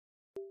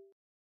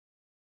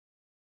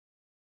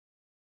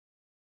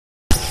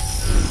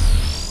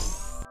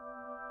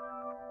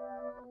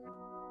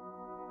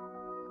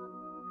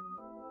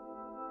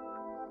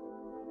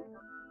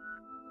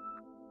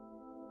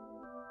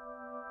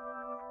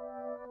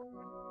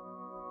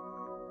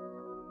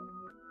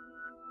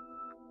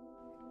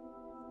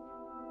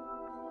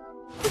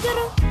We got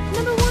a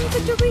 #1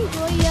 victory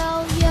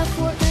royale. Yeah,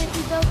 Fortnite,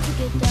 we about to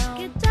get down.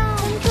 Get down.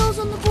 10 kills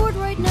on the board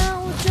right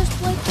now. Just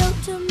wiped out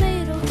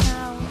Tomato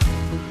Town.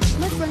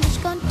 My friend has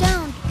gone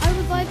down. I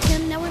revived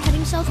him. Now we're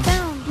heading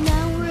southbound.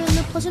 Now we're in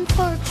the Pleasant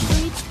Park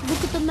streets.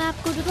 Look at the map.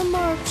 Go to the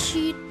mark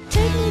sheet.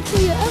 Take me to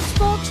your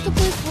Xbox to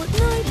play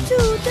Fortnite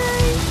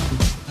today.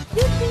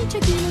 You can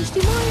take me to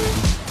Meyer,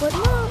 but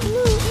not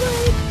Loot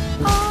Lake.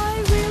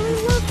 I really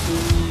love to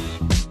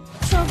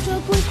chug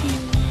with you.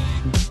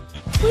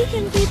 We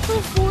can be pro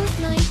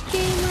Fortnite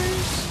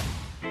gamers.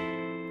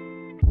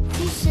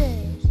 He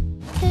said,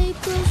 hey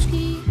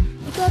broski,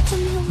 you got some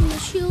heals in the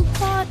shield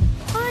pot?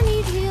 I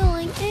need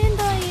healing and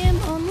I am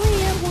only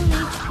at 1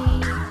 HP.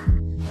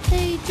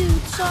 Hey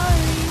dude,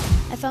 sorry,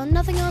 I found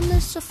nothing on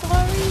this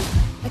safari.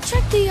 I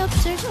checked the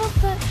upstairs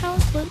of that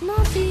house, but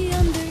not the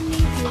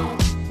underneath yet.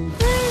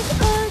 There's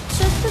a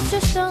chest that's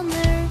just down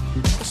there.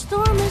 The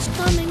storm is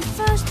coming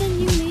fast and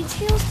you need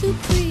heals to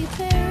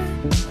prepare.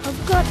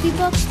 I've got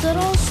V-Bucks that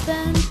I'll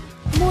spend,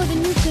 more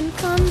than you can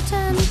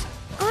contend.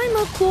 I'm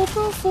a cool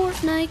pro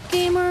Fortnite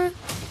gamer.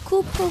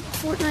 Cool pro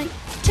Fortnite.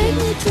 Take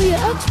me to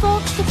your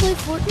Xbox to play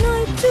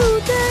Fortnite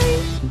today.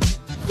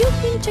 You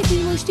can take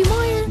me to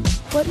Meyer,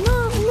 but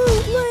not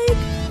Loot Lake.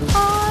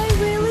 I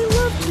really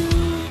love to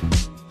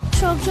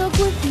chug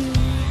with you.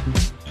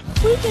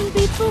 We can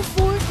be pro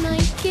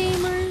Fortnite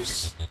gamers.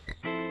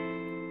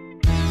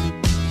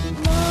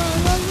 La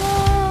la la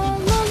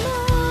la la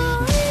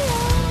yeah.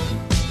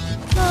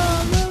 La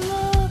la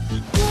la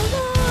la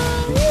la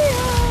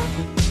yeah.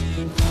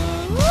 La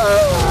la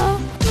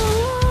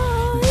la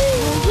yeah.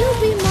 Will you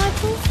be my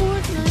pro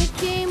Fortnite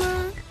gamer?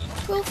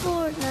 Pro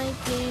Fortnite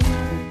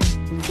gamer.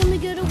 Can we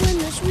get a win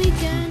this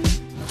weekend?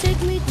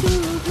 Take me to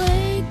Loot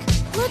Lake.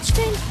 Let's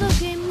change the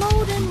game.